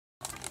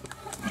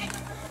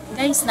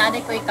Guys, naanay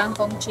ko yung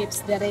Kangkong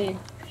Chips dere.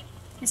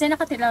 Kasi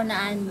nakatilaw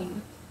na ani.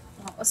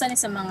 Usa ni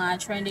sa mga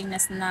trending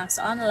na snacks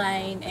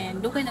online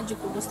and dugay na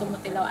jud ko gusto mo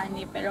tilaw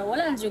ani pero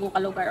wala na jud ko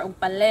kalugar og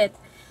palit.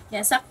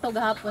 Yan sakto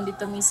gahapon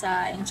dito mi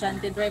sa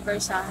Enchanted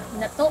River sa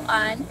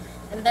Natuan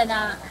and then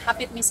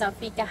hapit mi sa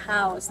Fika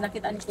House.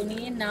 Nakita ni ko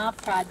ni na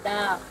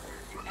product.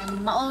 And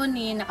mao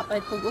ni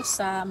nakapalit ko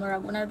usa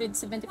murag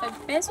 175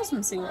 pesos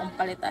man siguro ang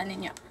palitan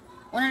niya.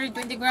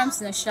 120 grams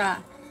na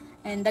siya.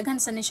 And daghan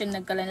sa ni siya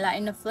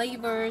nagkalanlain na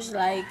flavors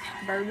like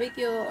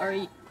barbecue or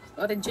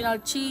original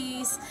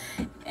cheese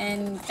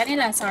and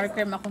kanila sour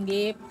cream akong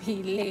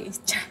gipili.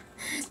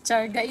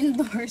 Char ga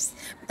endorse.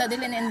 Pero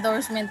dili na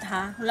endorsement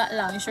ha. Wala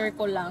lang, sure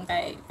ko lang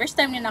kay first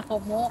time ni nako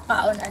mo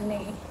kaon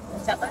ani.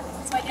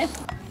 So yan.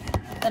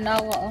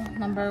 Tanawa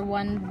number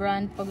 1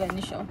 brand pa gani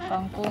siya,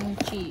 Kangkong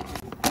Chips.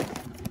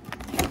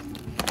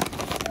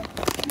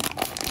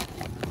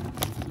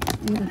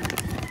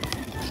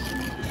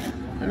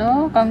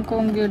 Hello,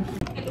 kangkong good.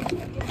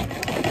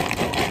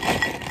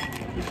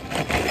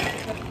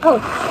 Oh.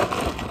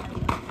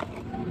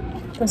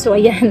 So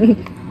ayan.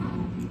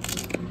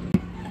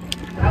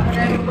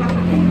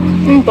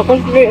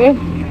 Pakulti eh.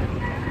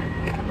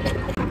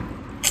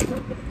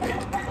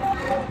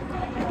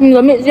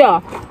 Lamig siya.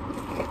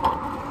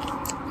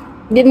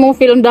 Di mo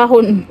feel ang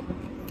dahon.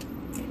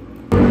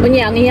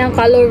 Unya, ang iyang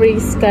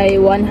calories kay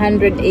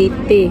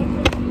 180.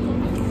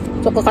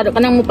 So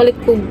kanang mupalit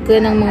ko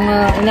ng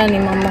mga inani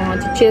mga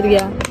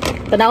chichirya.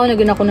 Tanaw na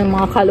gina ko ng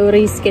mga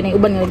calories kay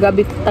uban nga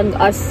gabi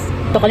tag-as.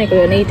 To kani ko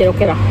 80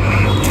 okay ra.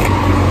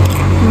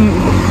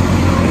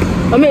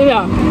 Kami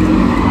ya.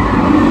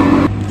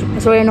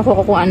 So yan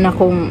ako kung anak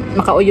kong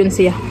makauyon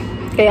siya.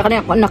 Kaya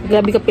kani ako anak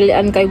gabi ka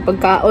pilian kay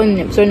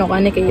pagkaon. So no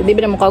kani kay di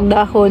ba mo kaog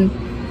dahon.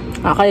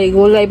 Kay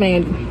gulay man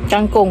yung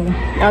kangkong.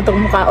 Ato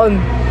mo kaon.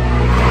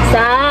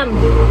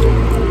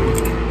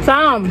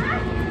 Sam.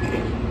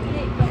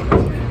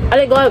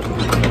 Ali, go.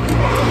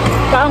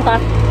 Kaon ka.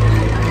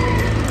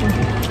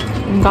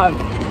 Kaon.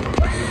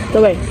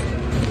 Taway.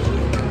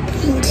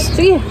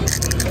 Sige.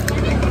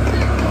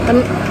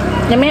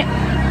 Lami.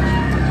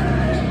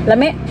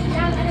 Lami.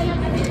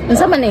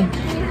 Unsa man eh?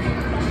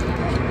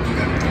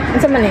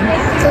 Unsa man eh?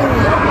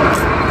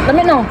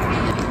 Lami no?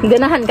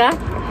 Ganahan ka?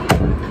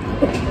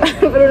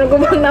 Pero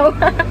nagumang na.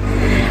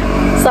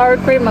 Sour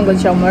cream ang good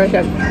siya. Mara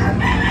siya.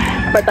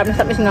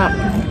 Pertamis-tamis nga.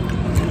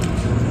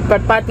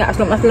 Part-part nga.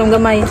 Aslom-aslom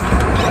gamay.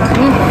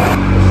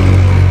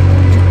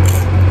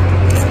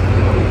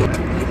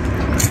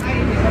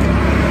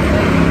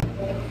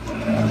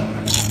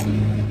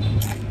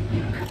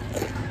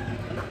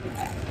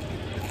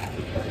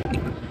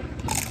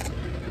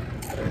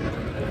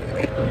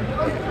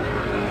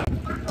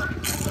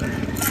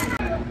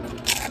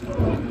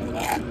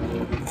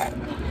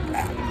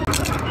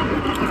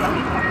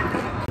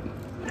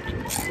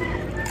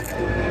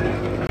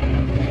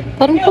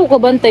 Parang po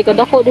kabantay ka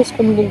dako des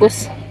kung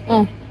bugos.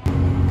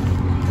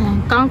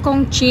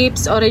 Kangkong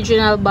Chips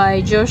original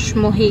by Josh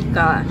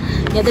Mojica.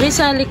 Yeah, there is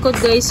a likod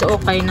guys,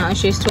 okay na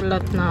siya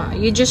sulat na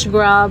you just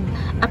grab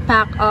a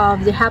pack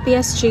of the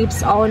happiest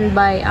chips owned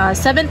by a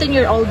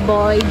 17-year-old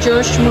boy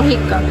Josh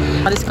Mojica.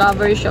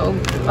 Discover siya og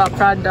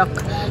product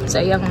sa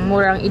iyang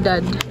murang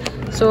edad.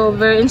 So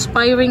very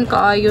inspiring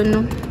kaayo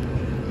no.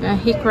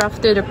 He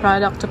crafted a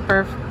product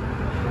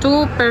to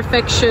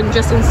perfection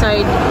just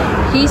inside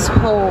his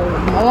home.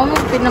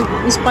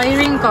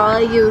 Inspiring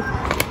kaayo.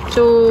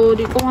 So,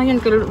 di ko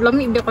ngayon,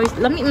 lami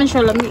man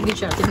siya, lami gid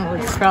siya,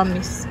 tinuod,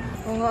 promise.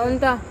 O nga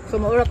unta,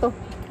 so maura to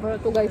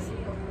guys.